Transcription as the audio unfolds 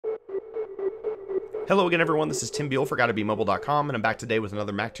Hello again everyone, this is Tim Beal for GottaBeMobile.com, and I'm back today with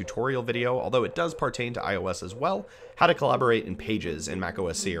another Mac tutorial video, although it does pertain to iOS as well, how to collaborate in Pages in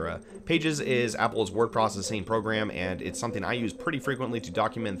macOS Sierra. Pages is Apple's word processing program, and it's something I use pretty frequently to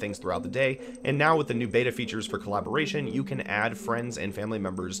document things throughout the day, and now with the new beta features for collaboration, you can add friends and family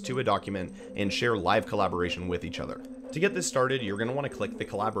members to a document and share live collaboration with each other. To get this started, you're going to want to click the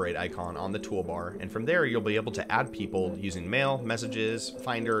Collaborate icon on the toolbar, and from there you'll be able to add people using Mail, Messages,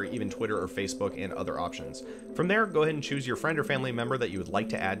 Finder, even Twitter or Facebook, and other options. From there, go ahead and choose your friend or family member that you would like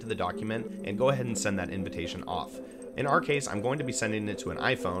to add to the document, and go ahead and send that invitation off. In our case, I'm going to be sending it to an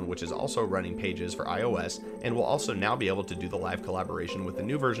iPhone, which is also running Pages for iOS, and will also now be able to do the live collaboration with the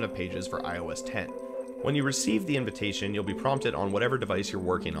new version of Pages for iOS 10. When you receive the invitation, you'll be prompted on whatever device you're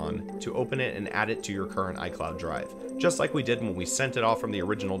working on to open it and add it to your current iCloud drive. Just like we did when we sent it off from the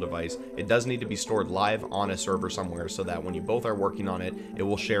original device, it does need to be stored live on a server somewhere so that when you both are working on it, it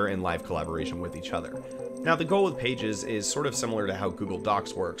will share in live collaboration with each other. Now, the goal with Pages is sort of similar to how Google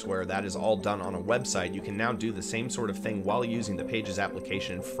Docs works, where that is all done on a website. You can now do the same sort of thing while using the Pages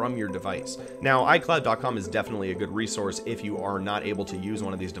application from your device. Now, iCloud.com is definitely a good resource if you are not able to use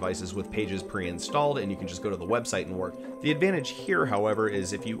one of these devices with Pages pre-installed, and you can just go to the website and work. The advantage here, however,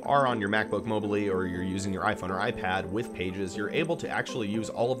 is if you are on your MacBook mobily or you're using your iPhone or iPad with Pages, you're able to actually use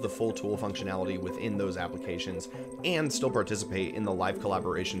all of the full tool functionality within those applications and still participate in the live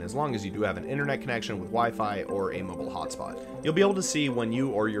collaboration as long as you do have an internet connection with Wi-Fi or a mobile hotspot. You'll be able to see when you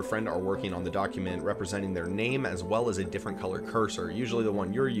or your friend are working on the document representing their name as well as a different color cursor. Usually the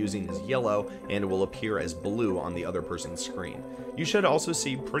one you're using is yellow and it will appear as blue on the other person's screen. You should also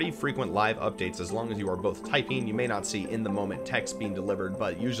see pretty frequent live updates as long as you are both typing. You may not see in the moment text being delivered,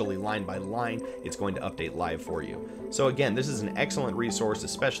 but usually line by line it's going to update live for you. So again, this is an excellent resource,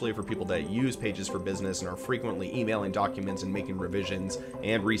 especially for people that use Pages for business and are frequently emailing documents and making revisions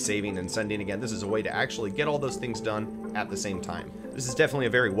and resaving and sending. Again, this is a way to actually get all those things done at the same time. This is definitely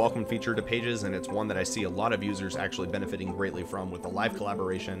a very welcome feature to Pages, and it's one that I see a lot of users actually benefiting greatly from with the live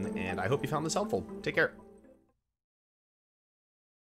collaboration, and I hope you found this helpful. Take care.